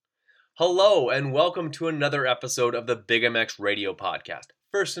Hello, and welcome to another episode of the Big MX Radio Podcast.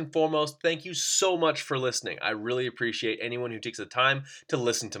 First and foremost, thank you so much for listening. I really appreciate anyone who takes the time to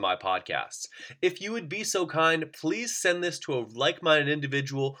listen to my podcasts. If you would be so kind, please send this to a like-minded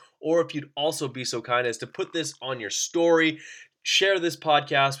individual, or if you'd also be so kind as to put this on your story, share this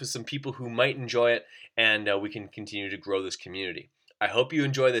podcast with some people who might enjoy it, and we can continue to grow this community. I hope you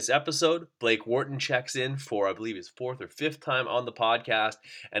enjoy this episode. Blake Wharton checks in for, I believe, his fourth or fifth time on the podcast.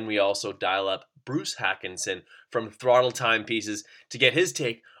 And we also dial up Bruce Hackinson from Throttle Timepieces to get his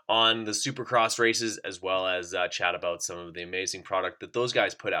take on the Supercross races, as well as chat about some of the amazing product that those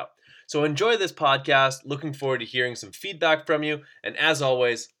guys put out. So enjoy this podcast. Looking forward to hearing some feedback from you. And as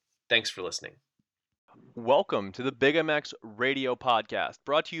always, thanks for listening. Welcome to the Big MX Radio Podcast,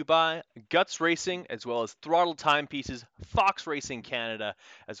 brought to you by Guts Racing, as well as Throttle Timepieces, Fox Racing Canada,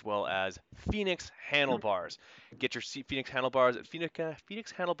 as well as Phoenix Handlebars. Get your Phoenix Handlebars at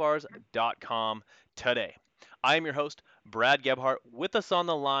phoenixhandlebars.com today. I am your host, Brad Gebhart. With us on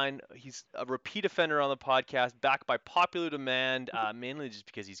the line, he's a repeat offender on the podcast, backed by popular demand, mainly just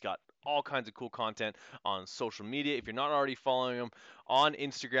because he's got all kinds of cool content on social media. If you're not already following him on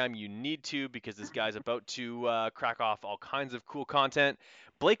Instagram, you need to, because this guy's about to crack off all kinds of cool content.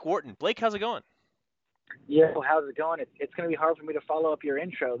 Blake Wharton. Blake, how's it going? Yeah, well, how's it going? It's going to be hard for me to follow up your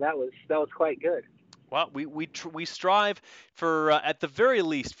intro. That was quite good. Well, we strive for, at the very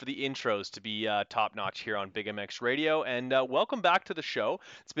least, for the intros to be top notch here on Big MX Radio. And welcome back to the show.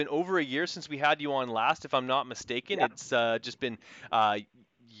 It's been over a year since we had you on last, if I'm not mistaken. Yeah. It's just been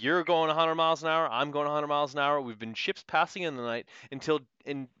you're going 100 miles an hour. I'm going 100 miles an hour. We've been ships passing in the night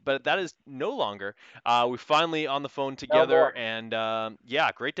but that is no longer. We're finally on the phone together, and yeah,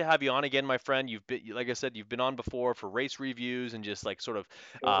 great to have you on again, my friend. You've been, like I said, you've been on before for race reviews and just like sort of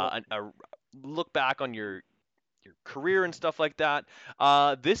a look back on your career and stuff like that.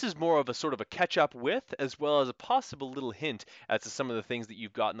 This is more of a sort of a catch up with, as well as a possible little hint as to some of the things that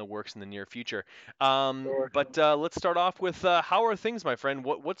you've got in the works in the near future. But let's start off with how are things, my friend?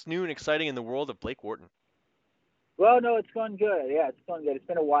 What's new and exciting in the world of Blake Wharton? Well, no, it's going good. Yeah, it's going good. It's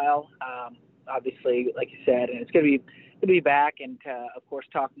been a while, obviously, like you said, and it's going to be back and of course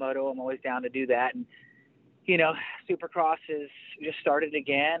talk moto. I'm always down to do that, and you know, Supercross is just started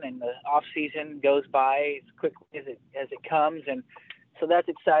again, and the off season goes by as quickly as it comes, and so that's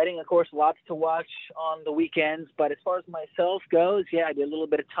exciting. Of course, lots to watch on the weekends. But as far as myself goes, yeah, I did a little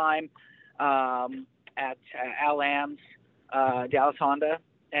bit of time at Al Am's Dallas Honda,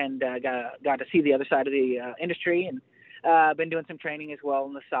 and got to see the other side of the industry, and been doing some training as well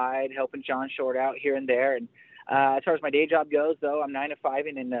on the side, helping John Short out here and there. And as far as my day job goes, though, I'm 9 to 5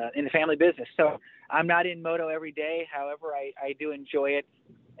 in the family business, so I'm not in moto every day. However, I do enjoy it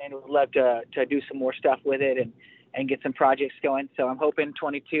and would love to do some more stuff with it and get some projects going. So I'm hoping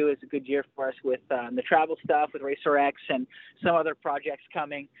 22 is a good year for us with the travel stuff with Racer X and some other projects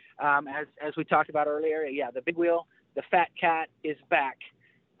coming. As we talked about earlier, yeah, the big wheel, the Fat Cat is back.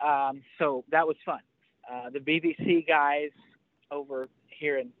 So that was fun. The BBC guys over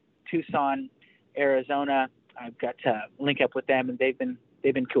here in Tucson, Arizona, I've got to link up with them, and they've been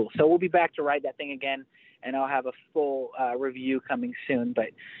cool. So we'll be back to ride that thing again, and I'll have a full review coming soon.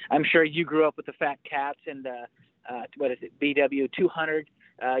 But I'm sure you grew up with the Fat Cats and what is it, BW 200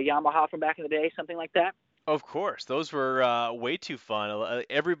 Yamaha from back in the day, something like that. Of course, those were way too fun.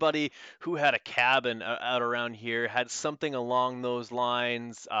 Everybody who had a cabin out around here had something along those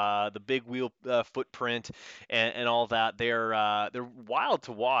lines. The big wheel footprint and all that. They're wild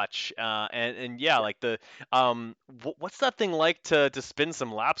to watch. And yeah, like what's that thing like to spin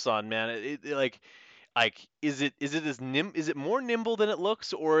some laps on, man? Like is it is it more nimble than it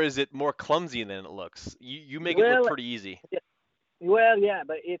looks, or is it more clumsy than it looks? You make it look pretty easy. Well, yeah,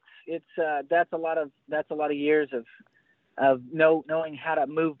 but it's that's a lot of years of knowing how to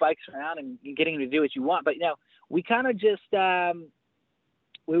move bikes around and getting them to do what you want. But we kind of just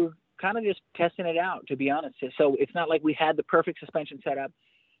we were kind of just testing it out, to be honest. So it's not like we had the perfect suspension setup.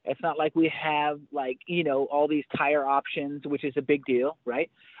 It's not like we have all these tire options, which is a big deal,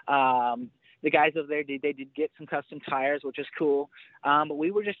 right? The guys over there they did get some custom tires, which is cool. But we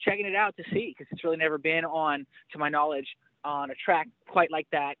were just checking it out to see, because it's really never been on, to my knowledge, on a track quite like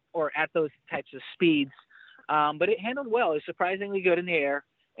that or at those types of speeds. But it handled well. It was surprisingly good in the air,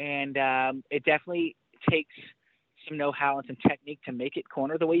 and it definitely takes some know-how and some technique to make it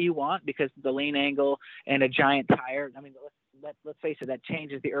corner the way you want, because the lean angle and a giant tire, I mean, let's face it, that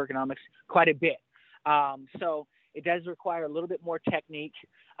changes the ergonomics quite a bit. So it does require a little bit more technique.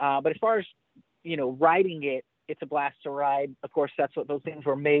 But as far as, riding it, it's a blast to ride. Of course, that's what those things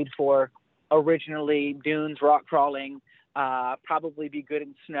were made for originally: dunes, rock crawling, probably be good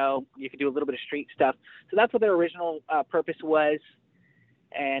in snow. You could do a little bit of street stuff. So that's what their original purpose was.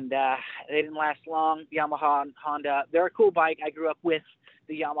 And they didn't last long. Yamaha and Honda, they're a cool bike. I grew up with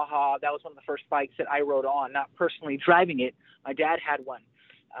the Yamaha. That was one of the first bikes that I rode on, not personally driving it. My dad had one.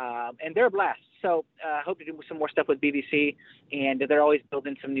 And they're a blast. So I hope to do some more stuff with BBC. And they're always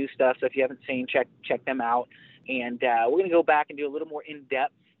building some new stuff. So if you haven't seen, check them out. And we're going to go back and do a little more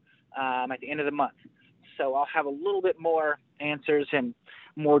in-depth at the end of the month. So I'll have a little bit more answers and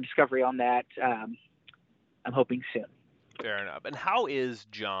more discovery on that. I'm hoping soon. Fair enough. And how is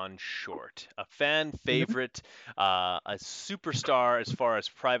John Short? A fan favorite, a superstar as far as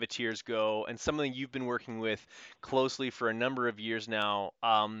privateers go, and something you've been working with closely for a number of years now.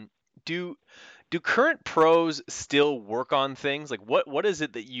 Do current pros still work on things? Like what is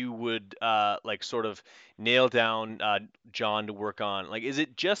it that you would like sort of nail down John to work on? Like is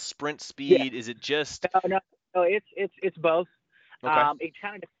it just sprint speed? Yeah. Is it just No, it's both. Okay. It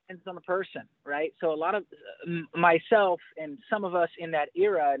kind of depends on the person, right? So a lot of myself and some of us in that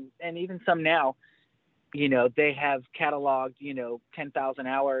era, and even some now, they have cataloged, 10,000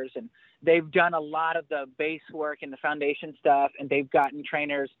 hours, and they've done a lot of the base work and the foundation stuff, and they've gotten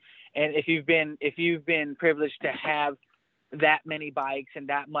trainers. And if you've been privileged to have that many bikes and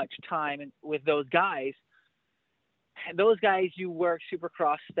that much time with those guys, you work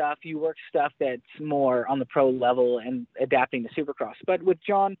supercross stuff, you work stuff that's more on the pro level and adapting to supercross. But with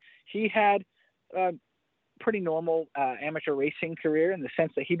John, he had a pretty normal amateur racing career in the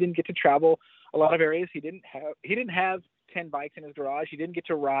sense that he didn't get to travel a lot of areas. He didn't have 10 bikes in his garage. He didn't get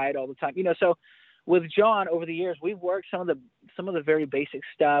to ride all the time. So with John over the years, we've worked some of the very basic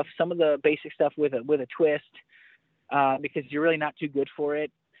stuff, with a twist, because you're really not too good for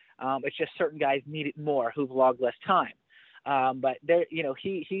it. It's just certain guys need it more who've logged less time. But there,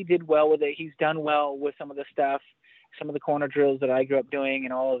 he did well with it. He's done well with some of the stuff, some of the corner drills that I grew up doing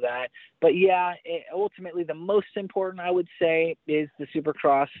and all of that. But yeah, ultimately the most important, I would say, is the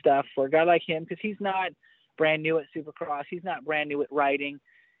supercross stuff for a guy like him, because he's not brand new at supercross. He's not brand new at riding.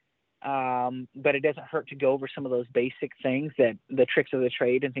 But it doesn't hurt to go over some of those basic things, that the tricks of the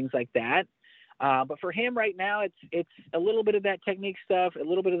trade and things like that. But for him right now, it's a little bit of that technique stuff, a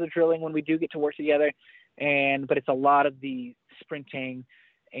little bit of the drilling when we do get to work together, but it's a lot of the sprinting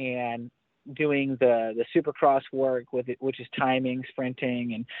and doing the supercross work with it, which is timing,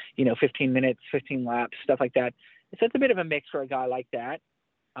 sprinting, and 15 minutes, 15 laps, stuff like that. So it's a bit of a mix for a guy like that.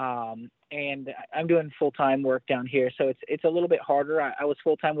 And I'm doing full-time work down here, so it's a little bit harder. I was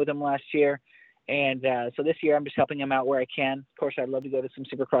full-time with him last year. And so this year I'm just helping him out where I can. Of course, I'd love to go to some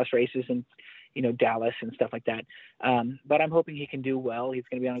supercross races and, Dallas and stuff like that. But I'm hoping he can do well. He's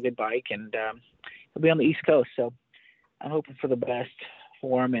going to be on a good bike, and he'll be on the East Coast. So I'm hoping for the best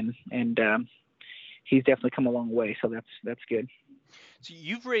for him, and he's definitely come a long way. So that's good. So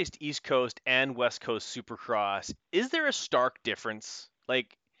you've raced East Coast and West Coast Supercross. Is there a stark difference?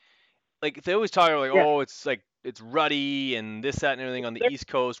 Like they always talk about Yeah. It's ruddy and this, that, and everything on the East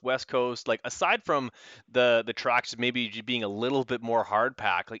Coast, West Coast. Like aside from the tracks maybe being a little bit more hard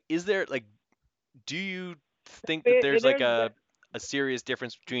pack, like is there do you think that there's a serious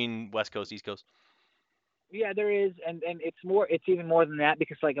difference between West Coast, East Coast? Yeah, there is, and it's even more than that,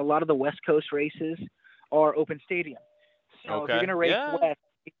 because a lot of the West Coast races are open stadium. So if you're gonna race West,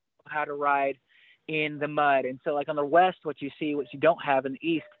 you know how to ride in the mud. And so on the West, what you don't have in the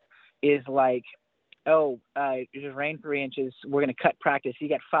East is there's rain 3 inches. We're going to cut practice. You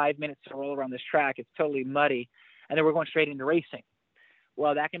got 5 minutes to roll around this track. It's totally muddy. And then we're going straight into racing.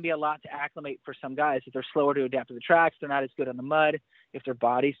 Well, that can be a lot to acclimate for some guys. If they're slower to adapt to the tracks, they're not as good on the mud. If their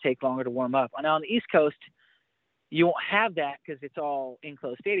bodies take longer to warm up. Now on the East Coast, you won't have that because it's all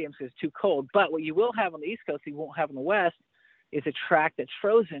enclosed stadiums because it's too cold. But what you will have on the East Coast, you won't have on the West, is a track that's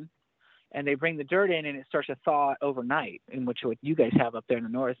frozen, and they bring the dirt in and it starts to thaw overnight, in which what you guys have up there in the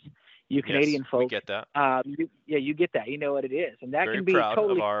North. You Canadian folks, we get that. You get that. You know what it is, and that Very can be proud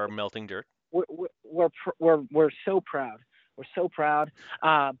totally. Of our melting dirt. We're so proud. We're so proud.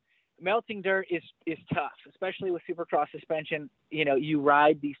 Melting dirt is tough, especially with Supercross suspension. You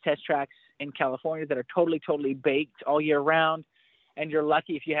ride these test tracks in California that are totally baked all year round, and you're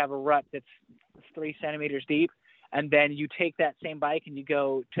lucky if you have a rut that's 3 centimeters deep, and then you take that same bike and you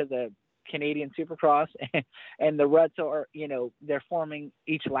go to the Canadian Supercross, and the ruts are, they're forming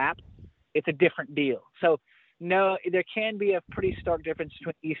each lap. It's a different deal. So no, there can be a pretty stark difference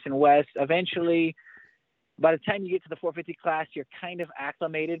between East and West. Eventually, by the time you get to the 450 class, you're kind of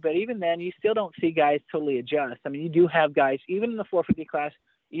acclimated, but even then you still don't see guys totally adjust. I mean, you do have guys, even in the 450 class,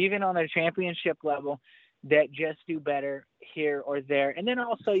 even on their championship level, that just do better here or there. And then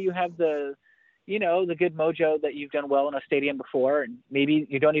also you have the the good mojo that you've done well in a stadium before, and maybe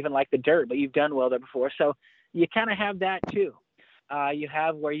you don't even like the dirt, but you've done well there before. So you kind of have that too. You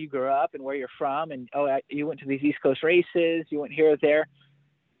have where you grew up and where you're from, and you went to these East Coast races, you went here or there.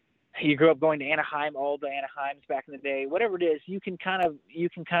 You grew up going to Anaheim, all the Anaheims back in the day. Whatever it is, you can kind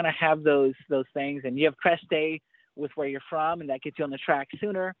of have those things, and you have Crest Day with where you're from, and that gets you on the track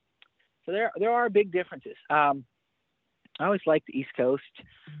sooner. So there are big differences. I always liked the East Coast.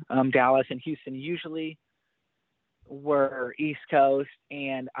 Dallas and Houston usually were East Coast,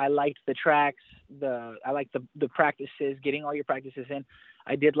 and I liked the tracks. I liked the practices, getting all your practices in.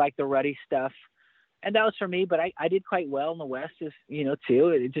 I did like the ruddy stuff, and that was for me. But I did quite well in the West, too.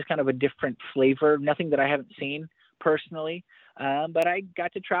 It's just kind of a different flavor. Nothing that I haven't seen personally, but I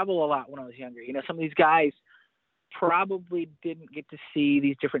got to travel a lot when I was younger. Some of these guys probably didn't get to see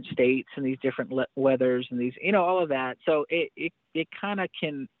these different states and these different weathers and these, all of that. So it kind of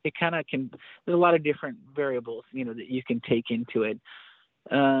can, there's a lot of different variables, that you can take into it.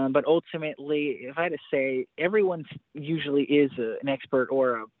 But ultimately, if I had to say, everyone usually is an expert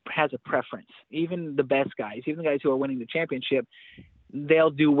or has a preference. Even the best guys, even the guys who are winning the championship,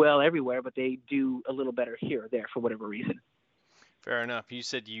 they'll do well everywhere, but they do a little better here or there for whatever reason. Fair enough. You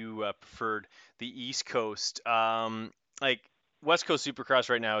said you preferred the East Coast. Like West Coast Supercross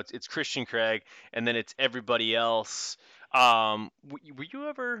right now, it's Christian Craig, and then it's everybody else. Were you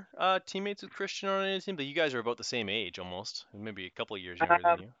ever teammates with Christian on any team? But you guys are about the same age, almost, maybe a couple of years younger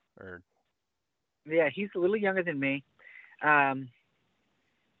than you. Or yeah, he's a little younger than me. I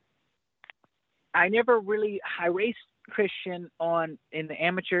raced Christian in the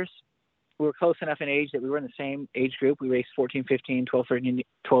amateurs. We were close enough in age that we were in the same age group. We raced 14, 15, 12,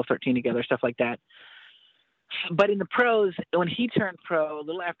 13 together, stuff like that. But in the pros, when he turned pro a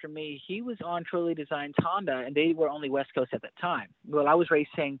little after me, he was on Trolley Designs Honda, and they were only West Coast at that time. Well, I was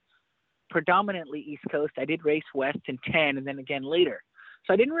racing predominantly East Coast. I did race West in 10 and then again later.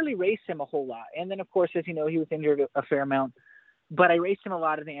 So I didn't really race him a whole lot. And then, of course, as you know, he was injured a fair amount. But I raced him a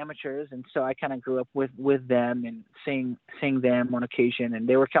lot in the amateurs, and so I kind of grew up with them and seeing them on occasion. And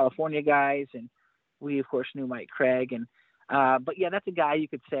they were California guys, and we, of course, knew Mike Craig. And but, yeah, that's a guy you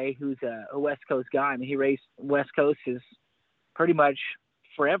could say who's a West Coast guy. I mean, he raced West Coast is pretty much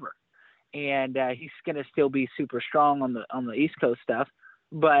forever. And he's going to still be super strong on the East Coast stuff.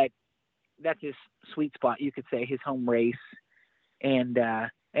 But that's his sweet spot, you could say, his home race. And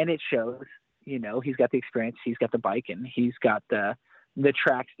it shows. He's got the experience, he's got the bike, and he's got the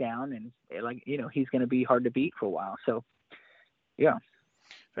tracks down, and he's going to be hard to beat for a while. So, yeah.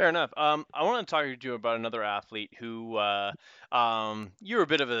 Fair enough. I want to talk to you about another athlete who you're a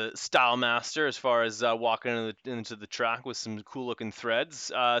bit of a style master as far as walking into the track with some cool looking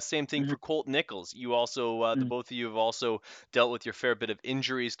threads. Same thing for Colt Nichols. You also, the both of you have also dealt with your fair bit of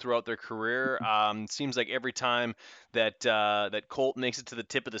injuries throughout their career. Seems like every time that Colt makes it to the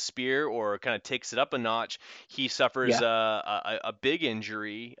tip of the spear or kind of takes it up a notch, he suffers a big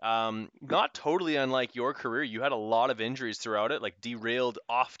injury. Not totally unlike your career. You had a lot of injuries throughout it, like derailed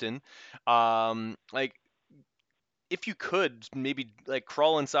often. If you could maybe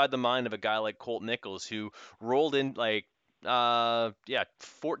crawl inside the mind of a guy like Colt Nichols, who rolled in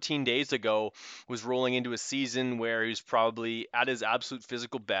 14 days ago, was rolling into a season where he was probably at his absolute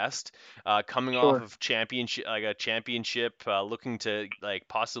physical best, coming off of a championship, looking to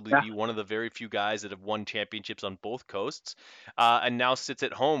possibly be one of the very few guys that have won championships on both coasts, and now sits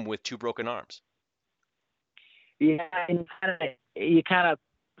at home with 2 broken arms. Yeah, and you kind of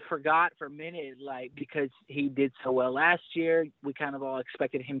forgot for a minute, because he did so well last year, we kind of all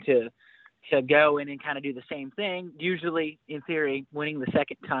expected him to go in and kind of do the same thing. Usually, in theory, winning the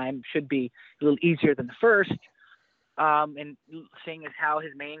second time should be a little easier than the first. And seeing as how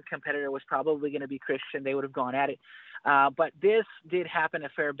his main competitor was probably going to be Christian, they would have gone at it. But this did happen a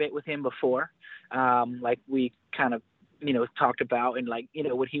fair bit with him before, like we kind of talked about, and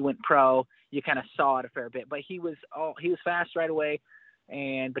when he went pro, you kind of saw it a fair bit. But he was fast right away,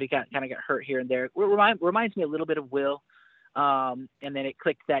 but he got hurt here and there. It reminds me a little bit of Will. And then it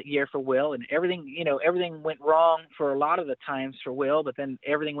clicked that year for Will, and everything went wrong for a lot of the times for Will, but then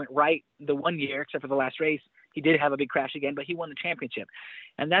everything went right the one year, except for the last race. He did have a big crash again, but he won the championship.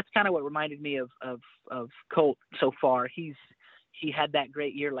 And that's kind of what reminded me of Colt so far. He had that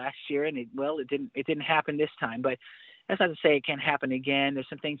great year last year, and it didn't happen this time, but that's not to say it can't happen again. There's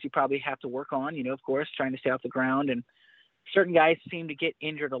some things you probably have to work on, of course, trying to stay off the ground, and certain guys seem to get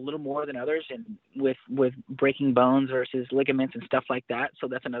injured a little more than others, and with breaking bones versus ligaments and stuff like that. So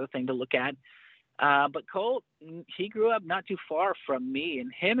that's another thing to look at. But Colt, he grew up not too far from me,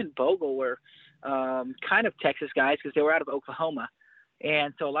 and him and Bogle were kind of Texas guys because they were out of Oklahoma.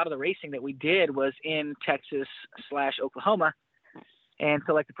 And so a lot of the racing that we did was in Texas/Oklahoma. And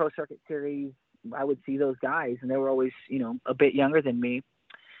so like the Pro Circuit Series, I would see those guys, and they were always, a bit younger than me.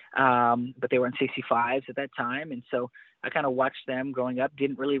 But they were in 65s at that time. And so I kind of watched them growing up,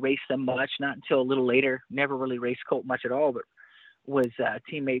 didn't really race them much, not until a little later, never really raced Colt much at all, but was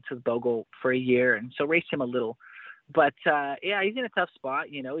teammates with Bogle for a year. And so raced him a little. But yeah, he's in a tough spot.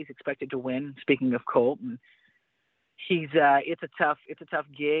 He's expected to win. Speaking of Colt, and it's a tough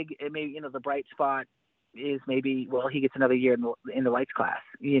gig. It may, the bright spot is maybe, he gets another year in the lights class.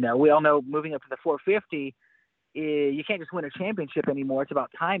 We all know moving up to the 450, you can't just win a championship anymore. It's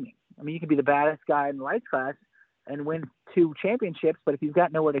about timing. I mean, you can be the baddest guy in the lights class and win 2 championships, but if you've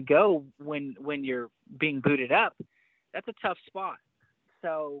got nowhere to go when you're being booted up, that's a tough spot.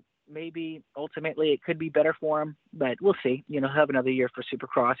 So maybe ultimately it could be better for him, but we'll see. He'll have another year for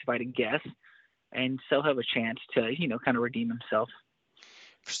Supercross, if I had to guess, and still have a chance to, kind of redeem himself.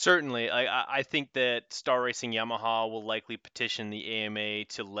 Certainly. I think that Star Racing Yamaha will likely petition the AMA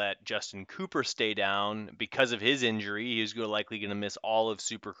to let Justin Cooper stay down because of his injury. He's likely going to miss all of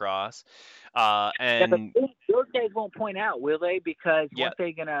Supercross. And yeah, those guys won't point out, will they? Because weren't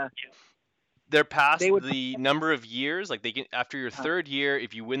they going to... They're past the number of years. Like they can, after your third year,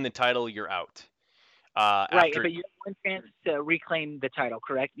 if you win the title, you're out. Right, but you have one chance to reclaim the title,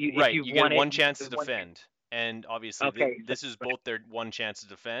 correct? You get one chance to defend. And obviously, this is both their one chance to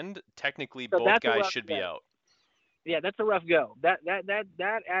defend. Technically, both guys should be out. Yeah, that's a rough go. That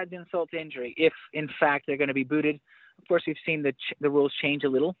adds insult to injury. If in fact they're going to be booted, of course we've seen the rules change a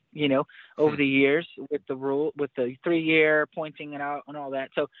little, over the years with the 3-year pointing and all that.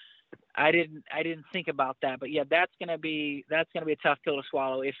 So I didn't think about that, but yeah, that's going to be a tough pill to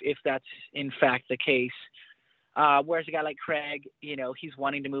swallow if that's in fact the case. Whereas a guy like Craig, he's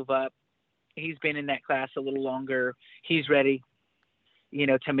wanting to move up. He's been in that class a little longer. He's ready.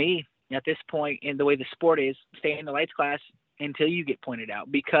 To me, at this point in the way the sport is, stay in the lights class until you get pointed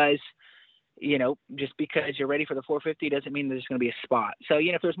out, because, just because you're ready for the 450 doesn't mean there's going to be a spot. So,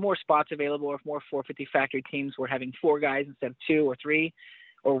 if there's more spots available, or if more 450 factory teams were having 4 guys instead of 2 or 3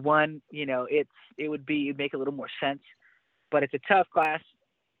 or 1, it'd make a little more sense. But it's a tough class.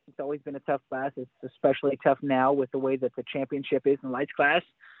 It's always been a tough class. It's especially tough now with the way that the championship is in the lights class.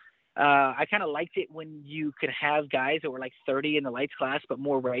 I kind of liked it when you could have guys that were like 30 in the lights class, but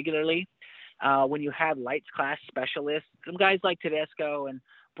more regularly. When you have lights class specialists, some guys like Tedesco and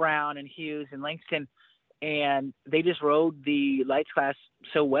Brown and Hughes and Langston, and they just rode the lights class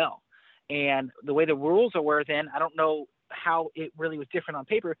so well. And the way the rules were then, I don't know how it really was different on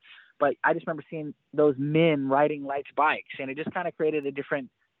paper, but I just remember seeing those men riding lights bikes, and it just kind of created a different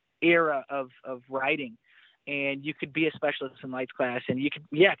era of riding. And you could be a specialist in lights class, and you could,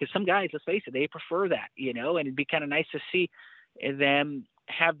 because some guys, let's face it, they prefer that, and it'd be kind of nice to see them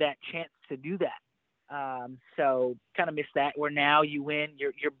have that chance to do that. So kind of miss that, where now you win,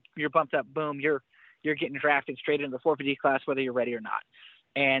 you're bumped up, boom, you're getting drafted straight into the 450 class, whether you're ready or not.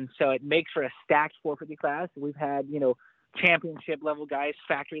 And so it makes for a stacked 450 class. We've had, championship level guys,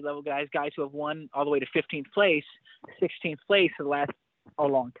 factory level guys who have won all the way to 15th place, 16th place for the last a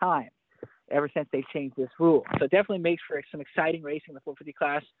long time, ever since they changed this rule. So it definitely makes for some exciting racing in the 450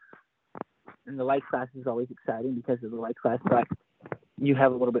 class. And the lights class is always exciting because of the lights class, but you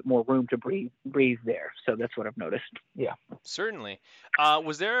have a little bit more room to breathe there. So that's what I've noticed. Yeah, certainly.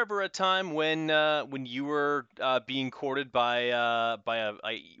 Was there ever a time when you were being courted by a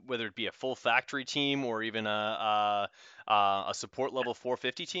whether it be a full factory team or even a support level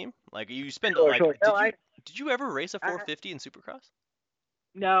 450 team? Like you spent sure. Did you ever race a 450 in Supercross?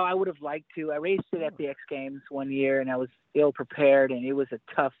 No, I would have liked to. I raced it at the X Games one year, and I was ill prepared, and it was a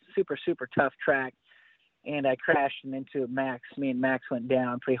tough, super, super tough track. And I crashed into Max. Me and Max went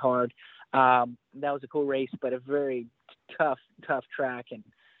down pretty hard. That was a cool race, but a very tough track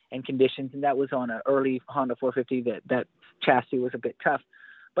and conditions. And that was on an early Honda 450. That chassis was a bit tough.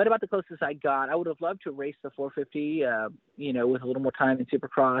 But about the closest I got, I would have loved to race the 450, with a little more time in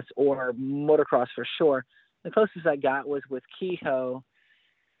Supercross or motocross for sure. The closest I got was with Kehoe.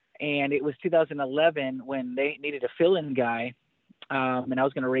 And it was 2011 when they needed a fill-in guy, and I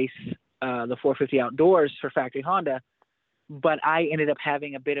was going to race the 450 outdoors for Factory Honda, but I ended up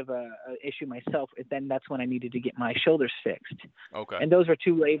having a bit of a issue myself. And then that's when I needed to get my shoulders fixed. Okay. And those were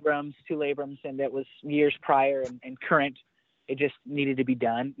two labrums, and that was years prior and current. It just needed to be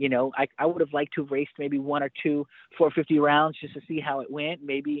done. I would have liked to have raced maybe 1 or 2 450 rounds just to see how it went.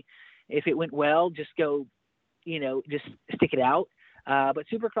 Maybe if it went well, just go, just stick it out. But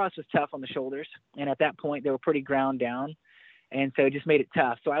Supercross was tough on the shoulders, and at that point they were pretty ground down, and so it just made it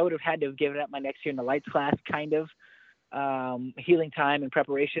tough. So I would have had to have given up my next year in the lights class, kind of, healing time and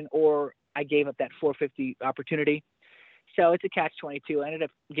preparation, or I gave up that 450 opportunity. So it's a catch-22. I ended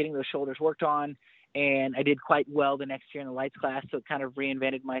up getting those shoulders worked on, and I did quite well the next year in the lights class. So it kind of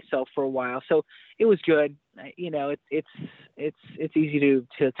reinvented myself for a while. So it was good. It's easy to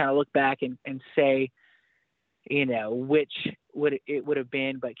kind of look back and say, which would have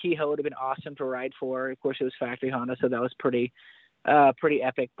been, but Kehoe would have been awesome to ride for. Of course, it was factory Honda, so that was pretty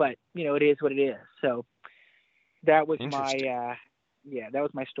epic. But it is what it is. So that was that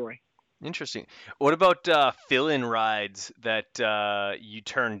was my story. Interesting. What about fill-in rides that you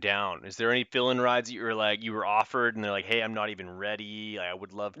turned down? Is there any fill-in rides that you were offered and they're like, "Hey, I'm not even ready. I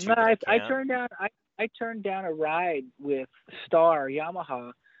would love to, No, but I I can't." turned down a ride with Star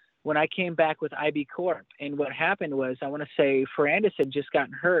Yamaha when I came back with IB Corp. And what happened was, I want to say Ferrandis had just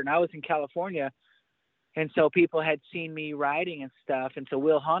gotten hurt, and I was in California, and so people had seen me riding and stuff. And so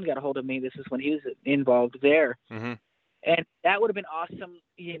Will Hahn got a hold of me. This is when he was involved there. Mm-hmm. And that would have been awesome,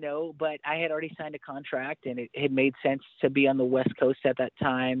 but I had already signed a contract, and it had made sense to be on the West Coast at that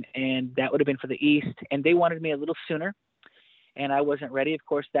time. And that would have been for the East. And they wanted me a little sooner, and I wasn't ready. Of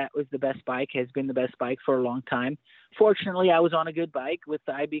course, that was the best bike, has been the best bike for a long time. Fortunately, I was on a good bike with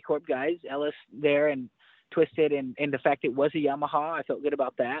the IB Corp guys, Ellis there and Twisted. And the fact it was a Yamaha, I felt good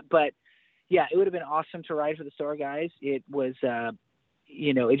about that. But yeah, it would have been awesome to ride for the Star guys. It was,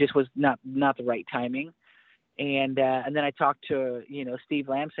 it just was not the right timing. And then I talked to, Steve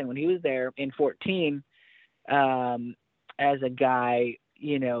Lamson when he was there in 14, as a guy,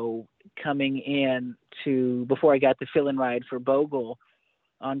 coming in before I got the fill-in ride for Bogle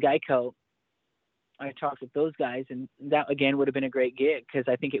on Geico. I talked with those guys, and that again would have been a great gig,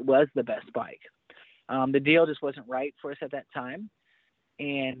 because I think it was the best bike. The deal just wasn't right for us at that time.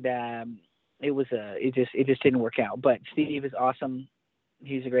 And it just didn't work out. But Steve is awesome.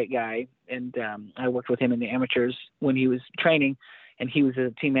 He's a great guy, and I worked with him in the amateurs when he was training, and he was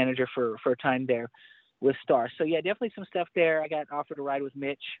a team manager for a time there with Star. So yeah, definitely some stuff there. I got offered to ride with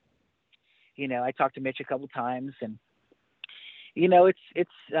Mitch. I talked to Mitch a couple times, and it's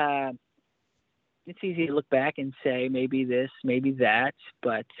easy to look back and say maybe this, maybe that,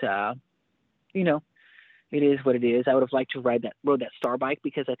 but it is what it is. I would have liked to rode that Star bike,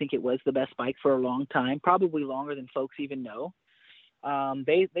 because I think it was the best bike for a long time, probably longer than folks even know.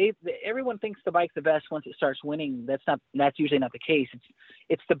 Everyone thinks the bike's the best once it starts winning. That's usually not the case.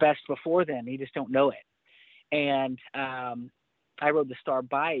 It's the best before then. You just don't know it. And I rode the Star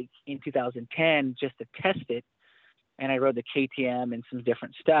bike in 2010 just to test it, and I rode the KTM and some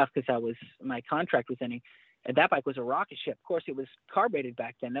different stuff because my contract was ending. And that bike was a rocket ship. Of course, it was carbureted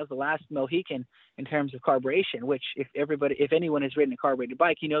back then. That was the last Mohican in terms of carburation, which if anyone has ridden a carbureted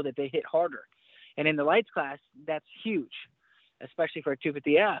bike, that they hit harder. And in the lights class, that's huge, especially for a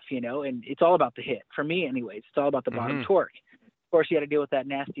 250F, and it's all about the hit. For me, anyways, it's all about the bottom torque. Of course, you had to deal with that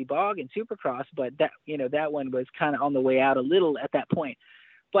nasty bog in Supercross, but that one was kind of on the way out a little at that point.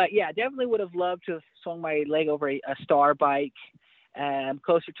 But yeah, definitely would have loved to have swung my leg over a Star bike,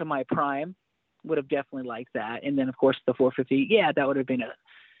 closer to my prime. Would have definitely liked that. And then of course the 450, yeah, that would have been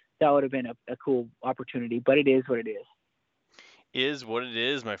a cool opportunity, but it is what it is. Is what it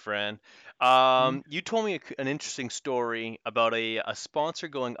is, my friend. You told me an interesting story about a sponsor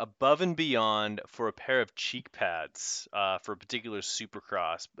going above and beyond for a pair of cheek pads for a particular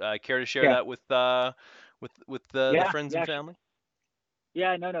Supercross. Care to share that with the friends and family?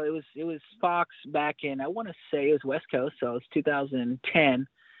 Yeah, no, it was Fox back in, I want to say it was West Coast, so it's 2010.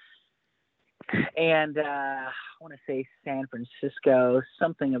 And I want to say San Francisco,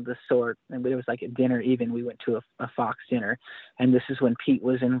 something of the sort. And it was like a dinner even. We went to a Fox dinner, and this is when Pete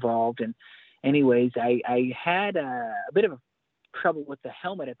was involved. And anyways, I had a bit of trouble with the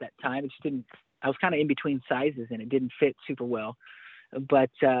helmet at that time. I was kind of in between sizes, and it didn't fit super well.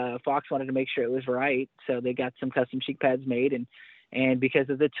 But Fox wanted to make sure it was right, so they got some custom cheek pads made. And because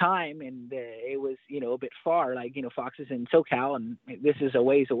of the time, and it was, a bit far, like, Fox is in SoCal and this is a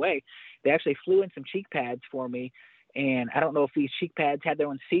ways away, they actually flew in some cheek pads for me. And I don't know if these cheek pads had their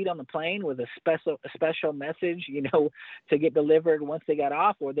own seat on the plane with a special message, to get delivered once they got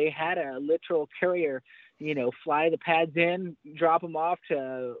off, or they had a literal courier, fly the pads in, drop them off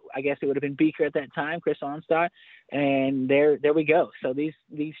to, I guess it would have been Beaker at that time, Chris Onstott. And there we go. So these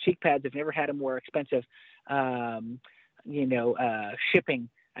cheek pads have never had a more expensive, shipping,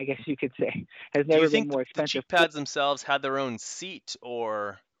 I guess you could say, has never been more expensive. The cheek pads themselves had their own seat,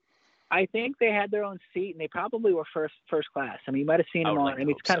 or? I think they had their own seat, and they probably were first class. I mean, you might have seen them on. I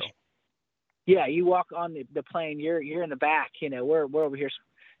mean, it's kind of, yeah. You walk on the plane, you're in the back. We're over here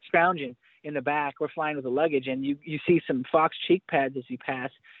scrounging in the back. We're flying with the luggage, and you see some Fox cheek pads as you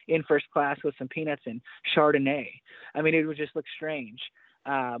pass in first class with some peanuts and Chardonnay. I mean, it would just look strange.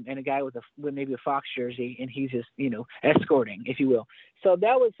 And a guy with maybe a Fox jersey, and he's just escorting, if you will. So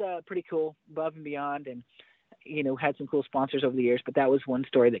that was pretty cool, above and beyond, and had some cool sponsors over the years. But that was one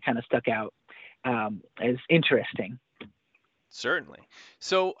story that kind of stuck out as interesting. Certainly.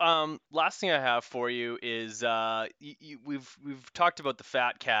 So, last thing I have for you is we've talked about the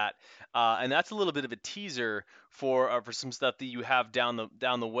Fat Cat, and that's a little bit of a teaser for some stuff that you have down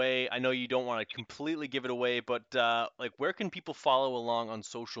the way. I know you don't want to completely give it away, but like, where can people follow along on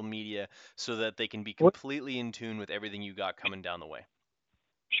social media so that they can be completely in tune with everything you got coming down the way?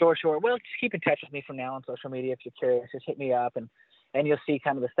 Sure. Well, just keep in touch with me from now on social media if you're curious. Just hit me up, and you'll see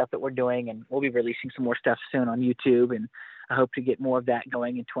kind of the stuff that we're doing, and we'll be releasing some more stuff soon on YouTube, and I hope to get more of that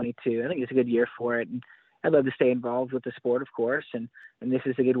going in 22. I think it's a good year for it, and I'd love to stay involved with the sport, of course, and this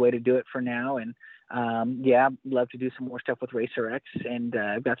is a good way to do it for now. And I'd love to do some more stuff with Racer X, and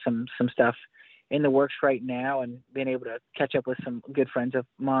I've got some stuff in the works right now, and being able to catch up with some good friends of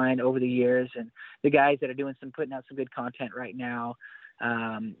mine over the years, and the guys that are putting out some good content right now.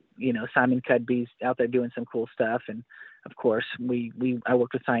 Simon Cudby's out there doing some cool stuff, and of course I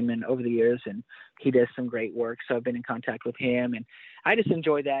worked with Simon over the years, and he does some great work, so I've been in contact with him, and I just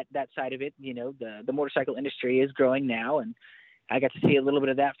enjoy that side of it. The motorcycle industry is growing now, and I got to see a little bit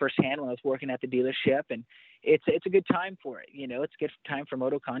of that firsthand when I was working at the dealership, and it's a good time for it. It's a good time for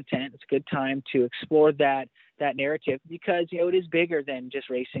moto content. It's a good time to explore that narrative, because it is bigger than just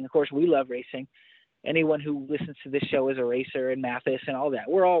racing. Of course, we love racing. Anyone who listens to this show is a racer, and Mathis and all that.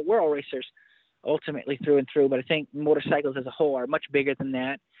 We're all racers ultimately through and through, but I think motorcycles as a whole are much bigger than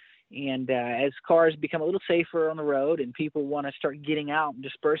that. And as cars become a little safer on the road and people want to start getting out and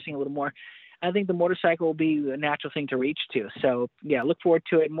dispersing a little more, I think the motorcycle will be a natural thing to reach to. So yeah, look forward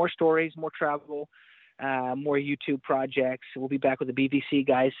to it. More stories, more travel, more YouTube projects. We'll be back with the BVC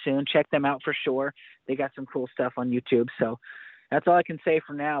guys soon. Check them out for sure. They got some cool stuff on YouTube. So that's all I can say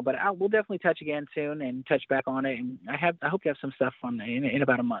for now, but we'll definitely touch again soon and touch back on it. And I hope to have some stuff on in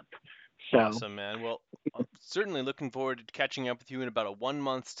about a month. So awesome, man. Well, I'm certainly looking forward to catching up with you in about a 1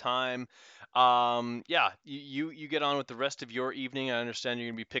 month's time. You get on with the rest of your evening. I understand you're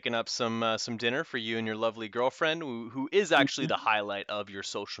gonna be picking up some dinner for you and your lovely girlfriend, who is actually the highlight of your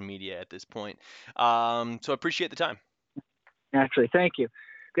social media at this point. So I appreciate the time. Naturally, thank you.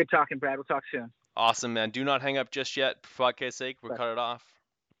 Good talking, Brad. We'll talk soon. Awesome, man. Do not hang up just yet. For podcast's sake, we'll cut it off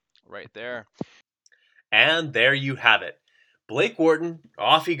right there. And there you have it. Blake Wharton,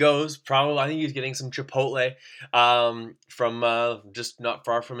 off he goes. Probably, I think he's getting some Chipotle from just not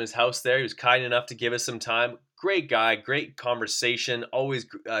far from his house there. He was kind enough to give us some time. Great guy, great conversation. Always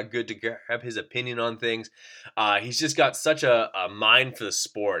good to have his opinion on things. He's just got such a mind for the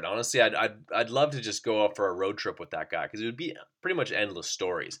sport. Honestly, I'd love to just go out for a road trip with that guy, because it would be pretty much endless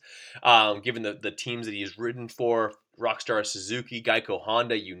stories. Given the teams that he's ridden for, Rockstar Suzuki, Geico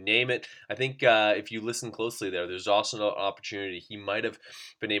Honda, you name it. I think if you listen closely there's also an opportunity he might have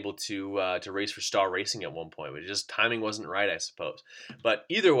been able to race for Star Racing at one point, but just timing wasn't right, I suppose. But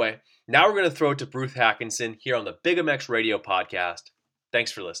either way, now we're going to throw it to Bruce Hackinson here on the Big MX Radio Podcast.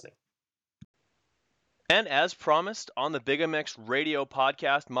 Thanks for listening. And as promised on the Big MX Radio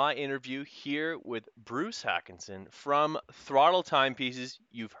Podcast, my interview here with Bruce Hackinson from Throttle Timepieces.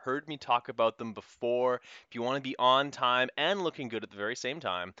 You've heard me talk about them before. If you want to be on time and looking good at the very same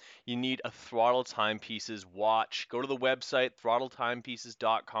time, you need a Throttle Timepieces watch. Go to the website,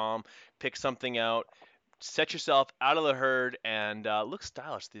 throttletimepieces.com, pick something out. Set yourself out of the herd and look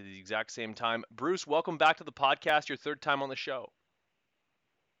stylish at the exact same time. Bruce, welcome back to the podcast, your third time on the show.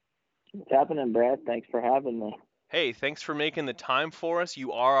 What's happening, Brad? Thanks for having me. Hey, thanks for making the time for us.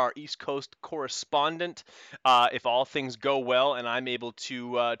 You are our East Coast correspondent. If all things go well, and I'm able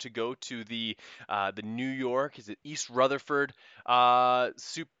to go to the New York, is it East Rutherford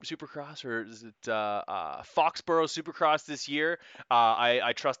Supercross, or is it Foxborough Supercross this year?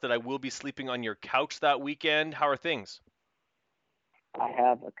 I trust that I will be sleeping on your couch that weekend. How are things? I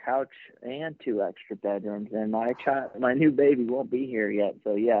have a couch and 2 extra bedrooms, and my new baby won't be here yet,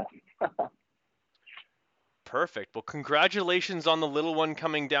 so yeah. Perfect. Well, congratulations on the little one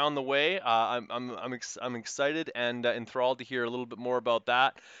coming down the way. I'm excited and enthralled to hear a little bit more about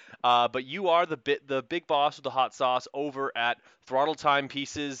that. But you are the big boss with the hot sauce over at Throttle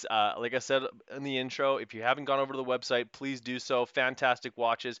Timepieces. Like I said in the intro, if you haven't gone over to the website, please do so. Fantastic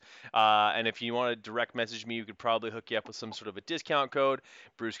watches. And if you want to direct message me, you could probably hook you up with some sort of a discount code.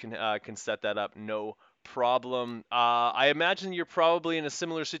 Bruce can set that up. No problem. I imagine you're probably in a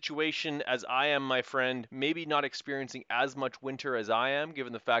similar situation as I am, my friend. Maybe not experiencing as much winter as I am,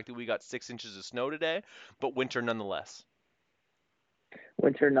 given the fact that we got 6 inches of snow today, but winter nonetheless.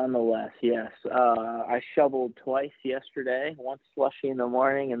 Winter nonetheless, yes. I shoveled twice yesterday, once slushy in the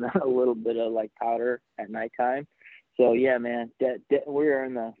morning and then a little bit of like powder at nighttime. So yeah, man, we are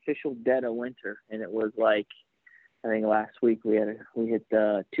in the official dead of winter, and it was like, I think last week we hit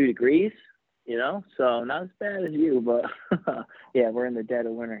 2 degrees, so not as bad as you, but yeah, we're in the dead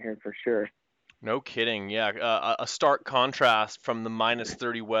of winter here for sure. No kidding. Yeah, a stark contrast from the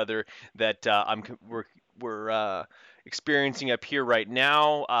 -30 weather that we're experiencing up here right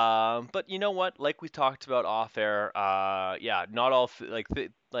now. But you know what? Like we talked about off air, yeah, not all like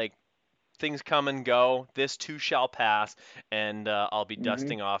things come and go. This too shall pass, and I'll be Mm-hmm.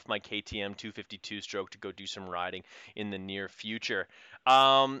 dusting off my KTM 252 stroke to go do some riding in the near future.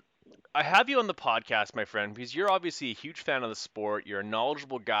 Um, I have you on the podcast, my friend, because you're obviously a huge fan of the sport. You're a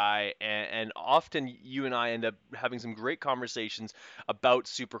knowledgeable guy, and often you and I end up having some great conversations about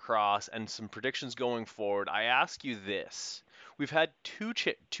Supercross and some predictions going forward. I ask you this: we've had two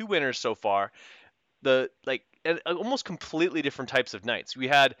winners so far, and almost completely different types of nights. We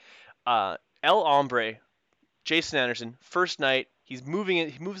had El Hombre, Jason Anderson, first night. He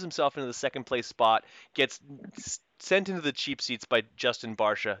moves himself into the second place spot, gets sent into the cheap seats by Justin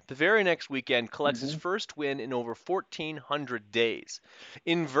Barcia. The very next weekend, collects his Mm-hmm. first win in over 1,400 days.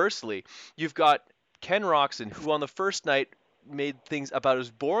 Inversely, you've got Ken Roczen, who on the first night made things about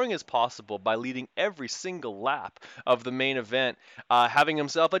as boring as possible by leading every single lap of the main event, having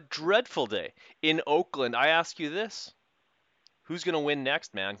himself a dreadful day. In Oakland, I ask you this: who's going to win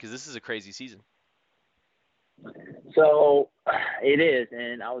next, man? Because this is a crazy season. So it is,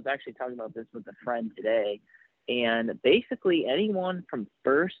 and I was actually talking about this with a friend today, and basically anyone from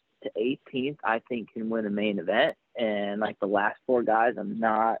 1st to 18th, I think, can win a main event. And like the last 4 guys,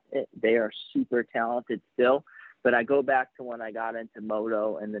 they are super talented still. But I go back to when I got into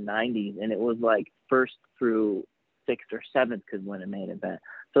moto in the 90s, and it was like 1st through 6th or 7th could win a main event.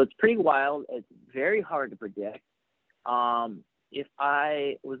 So it's pretty wild. It's very hard to predict. If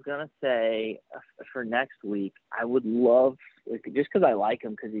I was going to say for next week, I would love, just because I like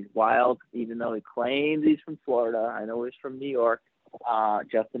him, because he's wild, even though he claims he's from Florida. I know he's from New York.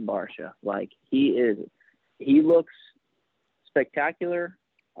 Justin Barcia. Like, he looks spectacular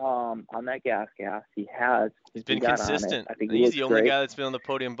on that gas. He's been consistent. I think He's the only great. guy that's been on the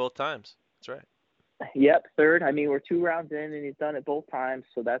podium both times. That's right. Yep, 3rd. I mean, we're 2 rounds in, and he's done it both times,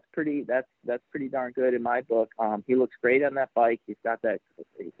 so that's pretty darn good in my book. He looks great on that bike. He's got that.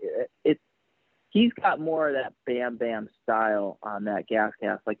 He's got more of that Bam Bam style on that gas,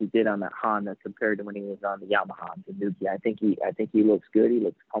 like he did on that Honda compared to when he was on the Yamaha and Suzuki. I think he looks good. He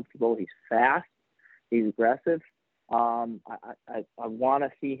looks comfortable. He's fast. He's aggressive. I want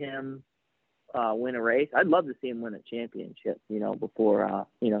to see him win a race. I'd love to see him win a championship, before,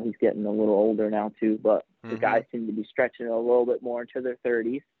 he's getting a little older now too, but the guys seem to be stretching a little bit more into their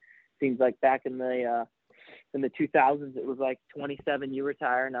 30s. Seems like back in the 2000s, it was like 27, you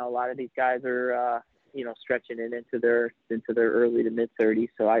retire. Now a lot of these guys are, stretching it into their early to mid 30s.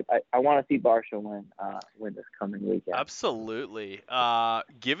 So I want to see Barcia win this coming weekend. Absolutely.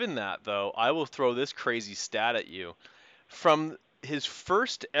 Given that though, I will throw this crazy stat at you. From his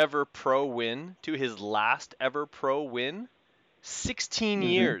first ever pro win to his last ever pro win, 16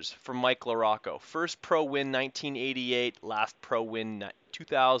 years for Mike LaRocco. First pro win 1988, last pro win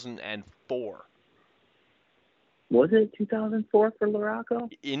 2004. Was it 2004 for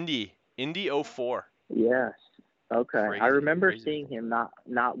LaRocco? Indy 04. Yes. Okay. Crazy, I remember crazy. seeing him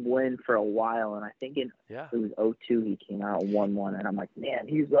not win for a while, and I think it was 2002 he came out and won one, and I'm like, man,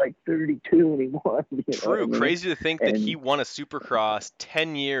 he's like 32 and he won. True. Crazy to think that he won a Supercross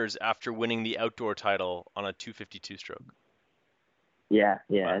 10 years after winning the outdoor title on a 252 stroke. Yeah,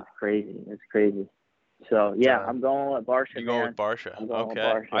 Wow. It's crazy. So yeah, I'm going with Barcia. You're going with Barcia.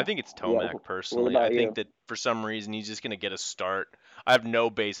 Okay. I think it's Tomac personally. I think that for some reason he's just going to get a start. I have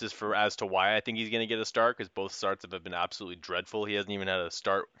no basis as to why I think he's going to get a start, because both starts have been absolutely dreadful. He hasn't even had a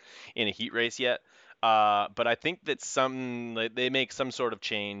start in a heat race yet. But I think that they make some sort of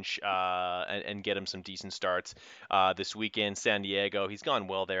change and get him some decent starts this weekend. San Diego, he's gone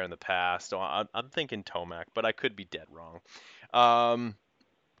well there in the past, so I'm thinking Tomac, but I could be dead wrong.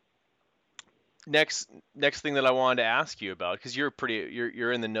 Next thing that I wanted to ask you about, because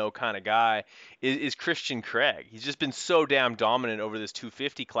you're in the know kind of guy, is Christian Craig. He's just been so damn dominant over this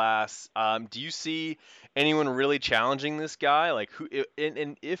 250 class. Do you see anyone really challenging this guy? Like, who,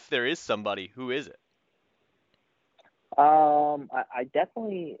 and if there is somebody, who is it? I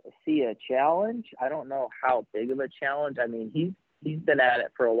definitely see a challenge. I don't know how big of a challenge. I mean, he's been at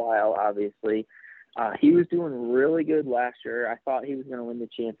it for a while, obviously. He was doing really good last year. I thought he was going to win the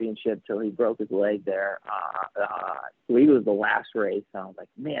championship till he broke his leg there. I believe it was the last race. I was like,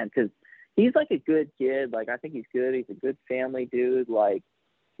 man, because he's like a good kid. Like, I think he's good. He's a good family dude. Like,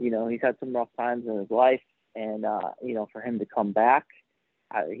 he's had some rough times in his life, and for him to come back,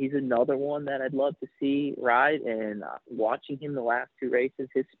 he's another one that I'd love to see ride. And watching him the last two races,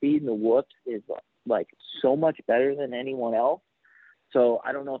 his speed in the whoops is like so much better than anyone else. So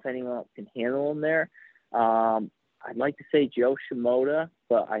I don't know if anyone else can handle him there. I'd like to say Joe Shimoda,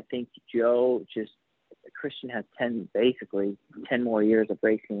 but I think Christian has 10 more years of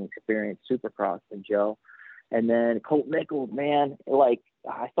racing experience, Supercross, than Joe. And then Colt Nichols, man, like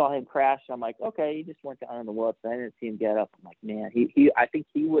I saw him crash. I'm like, okay, he just went down in the whoops. I didn't see him get up. I'm like, man, I think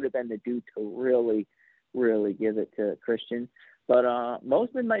he would have been the dude to really, really give it to Christian. But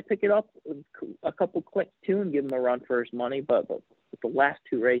Mosman might pick it up with a couple clicks too and give him a run for his money. But with the last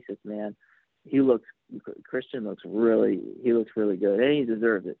two races, man, Christian looks really good, and he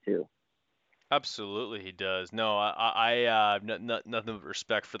deserves it too. Absolutely, he does. No, I nothing but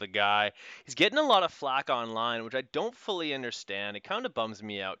respect for the guy. He's getting a lot of flack online, which I don't fully understand. It kind of bums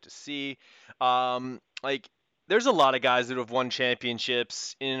me out to see. Like, there's a lot of guys that have won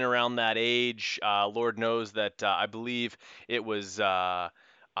championships in and around that age. Lord knows that I believe it was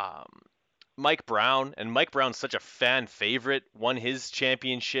Mike Brown, and Mike Brown's such a fan favorite. Won his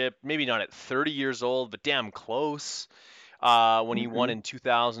championship, maybe not at 30 years old, but damn close. When he won in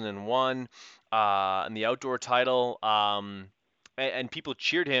 2001 in the outdoor title. And people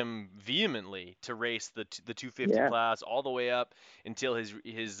cheered him vehemently to race the 250 class all the way up until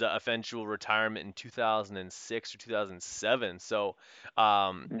his eventual retirement in 2006 or 2007. So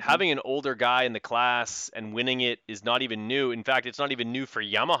having an older guy in the class and winning it is not even new. In fact, it's not even new for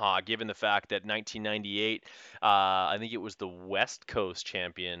Yamaha, given the fact that 1998, I think it was the West Coast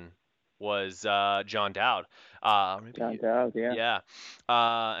champion was John Dowd. John Dowd, yeah. Yeah.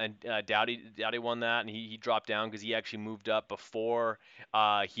 And Dowdy won that, and he dropped down because he actually moved up before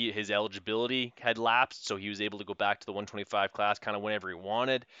his eligibility had lapsed, so he was able to go back to the 125 class kind of whenever he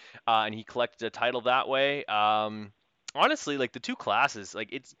wanted, and he collected a title that way. Honestly, like the two classes, like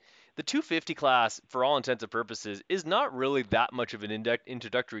it's the 250 class, for all intents and purposes, is not really that much of an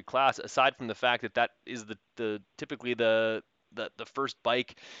introductory class, aside from the fact that is the typically the first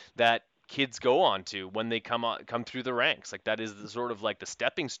bike that kids go on to when they come through the ranks. Like that is the sort of like the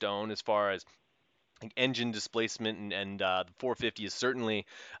stepping stone as far as like engine displacement, and the 450 is certainly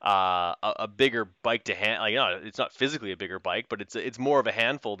a bigger bike to hand. Like, it's not physically a bigger bike, but it's more of a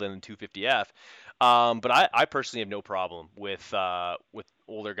handful than the 250F. But I personally have no problem with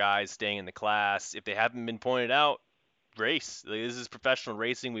older guys staying in the class if they haven't been pointed out. Race. Like, this is professional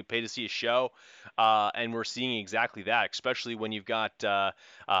racing. We pay to see a show, and we're seeing exactly that. Especially when you've got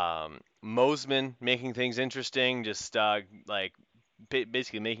Mosman making things interesting, just like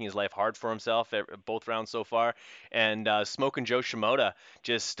basically making his life hard for himself at both rounds so far, and Smoking Joe Shimoda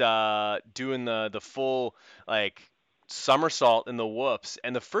just doing the full like somersault in the whoops.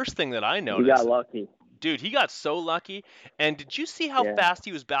 And the first thing that I noticed, he got lucky. Dude, he got so lucky. And did you see how fast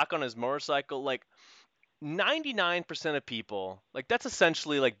he was back on his motorcycle? Like 99% of people, like that's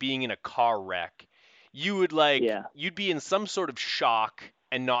essentially like being in a car wreck. You would you'd be in some sort of shock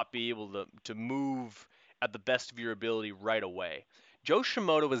and not be able to move at the best of your ability right away. Joe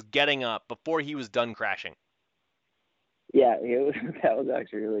Shimoda was getting up before he was done crashing. Yeah, that was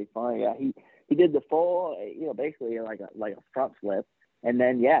actually really funny. Yeah, he did the full, basically like a front flip, and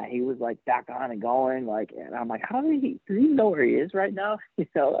then he was like back on and going, like, and I'm like, does he know where he is right now? That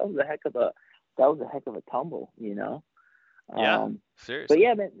was a heck of a tumble, Yeah, seriously. But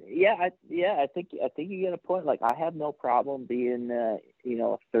yeah, man, I think you get a point. Like, I have no problem being a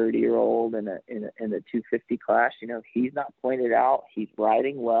 30-year-old in the 250 class. He's not pointed out. He's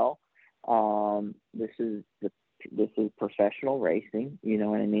riding well. This is professional racing. You know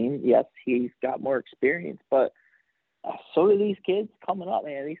what I mean? Yes, he's got more experience, but so do these kids coming up,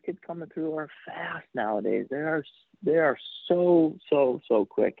 man. These kids coming through are fast nowadays. They are so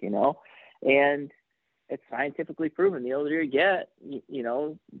quick, and it's scientifically proven. The older you get, you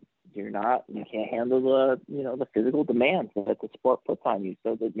can't handle the physical demands that the sport puts on you.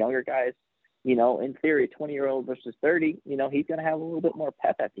 So the younger guys, in theory, 20-year-old versus 30, he's going to have a little bit more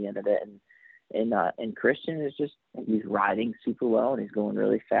pep at the end of it. And Christian is he's riding super well, and he's going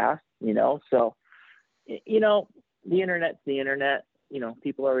really fast, so, the internet's the internet.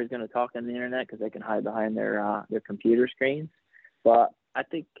 People are always going to talk on the internet because they can hide behind their computer screens. But I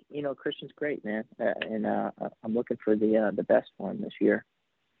think Christian's great, man, and I'm looking for the best for him this year.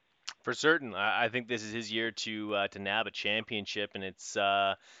 For certain, I think this is his year to nab a championship, and it's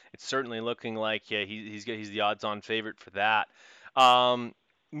certainly looking like he's the odds-on favorite for that. Um,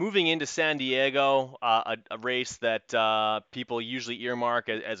 Moving into San Diego, a race that people usually earmark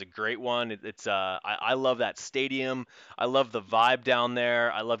as a great one. I love that stadium. I love the vibe down there.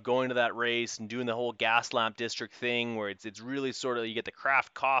 I love going to that race and doing the whole gas lamp district thing, where it's really sort of, you get the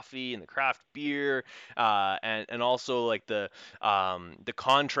craft coffee and the craft beer, and also like the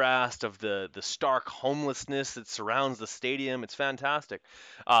contrast of the stark homelessness that surrounds the stadium. It's fantastic.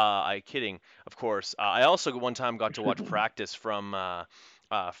 I kidding, of course. I also one time got to watch practice from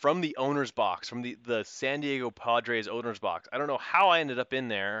the owner's box, from the San Diego Padres owner's box. I don't know how I ended up in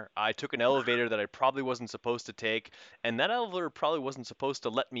there. I took an elevator that I probably wasn't supposed to take, and that elevator probably wasn't supposed to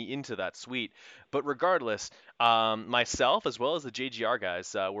let me into that suite. But regardless, myself as well as the JGR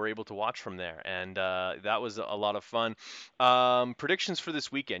guys were able to watch from there, and that was a lot of fun. Predictions for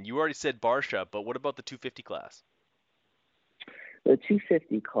this weekend. You already said Barcia, but what about the 250 class? The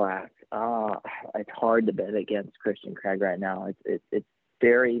 250 class, it's hard to bet against Christian Craig right now. It's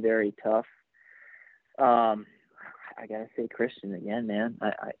very, very tough. I gotta say Christian again, man.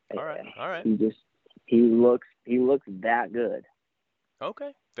 All right. He looks that good.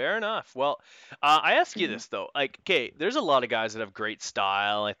 Okay, fair enough. Well, I ask you this though, like, okay, there's a lot of guys that have great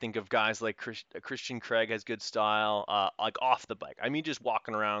style. I think of guys like Christian Craig has good style, like off the bike. I mean, just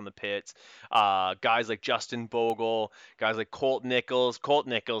walking around the pits. Guys like Justin Bogle, guys like Colt Nichols. Colt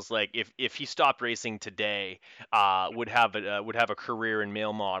Nichols, like, if he stopped racing today, would have a career in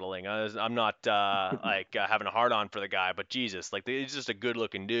male modeling. I'm not having a hard on for the guy, but Jesus, like, he's just a good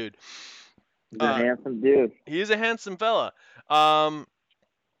looking dude. He's a handsome dude. He is a handsome fella.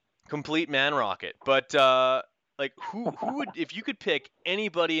 Complete man rocket. But like, who would, if you could pick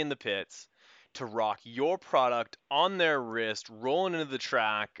anybody in the pits to rock your product on their wrist, rolling into the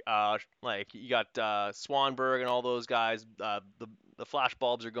track, like you got Swanberg and all those guys, the flash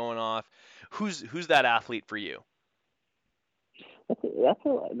bulbs are going off. Who's that athlete for you?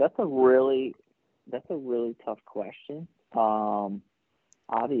 That's a really tough question.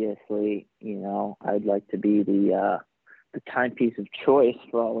 Obviously, I'd like to be the timepiece of choice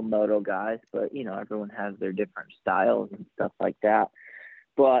for all the moto guys, but everyone has their different styles and stuff like that.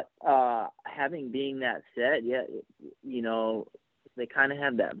 But having being that said, yeah, they kind of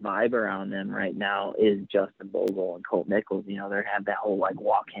have that vibe around them right now is Justin Bogle and Colt Nichols. They have that whole like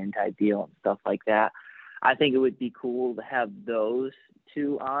walk-in type deal and stuff like that. I think it would be cool to have those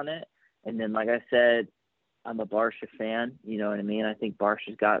two on it. And then, like I said, I'm a Barcia fan. You know what I mean? I think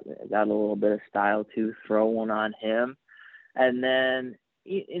Barcia's got a little bit of style too. Throw one on him. And then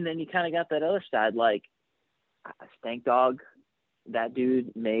you kind of got that other side, like Stank Dog. That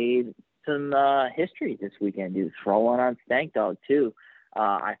dude made some history this weekend, dude. Throw one on Stank Dog too.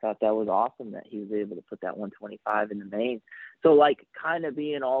 I thought that was awesome that he was able to put that 125 in the main. So, like, kind of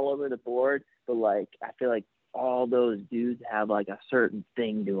being all over the board, but, like, I feel like all those dudes have, like, a certain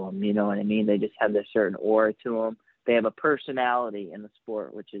thing to them, you know what I mean? They just have this certain aura to them. They have a personality in the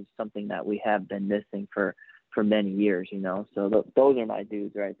sport, which is something that we have been missing for many years, So those are my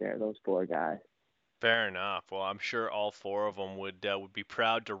dudes right there, those four guys. Fair enough. Well, I'm sure all four of them would be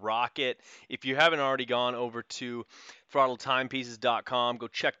proud to rock it. If you haven't already gone over to throttletimepieces.com, go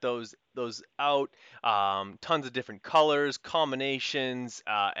check those out. Tons of different colors, combinations,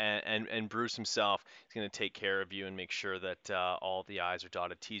 and Bruce himself is going to take care of you and make sure that all the I's are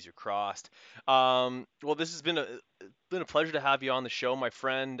dotted, T's are crossed. Well, this has been a pleasure to have you on the show, my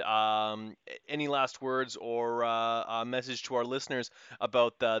friend. Any last words or a message to our listeners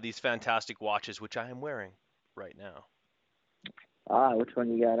about these fantastic watches, which I am wearing right now? Which one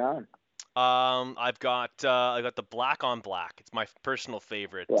you got on? I got the black on black. It's my personal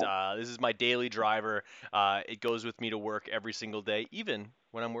favorite. Yeah. This is my daily driver. It goes with me to work every single day, even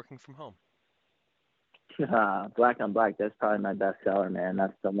when I'm working from home. Black on black. That's probably my best seller, man.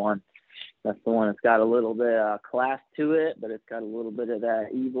 That's the one. It's got a little bit of class to it, but it's got a little bit of that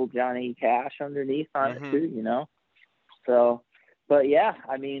evil Johnny Cash underneath on it too, So, but yeah,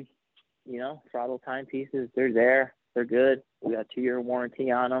 I mean, throttle timepieces, they're there. They're good. We got 2-year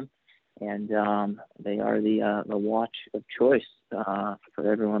warranty on them. And they are the watch of choice for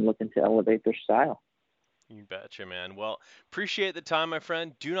everyone looking to elevate their style. You betcha, man. Well, appreciate the time, my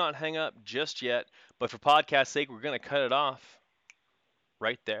friend. Do not hang up just yet. But for podcast sake, we're going to cut it off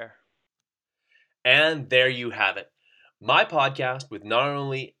right there. And there you have it. My podcast with not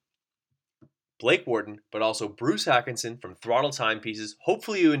only Blake Wharton, but also Bruce Atkinson from Throttle Timepieces.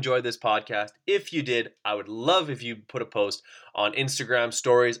 Hopefully you enjoyed this podcast. If you did, I would love if you put a post on Instagram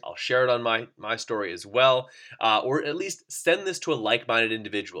stories. I'll share it on my story as well. Or at least send this to a like-minded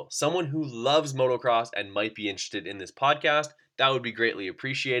individual, someone who loves motocross and might be interested in this podcast. That would be greatly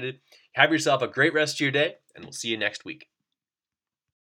appreciated. Have yourself a great rest of your day, and we'll see you next week.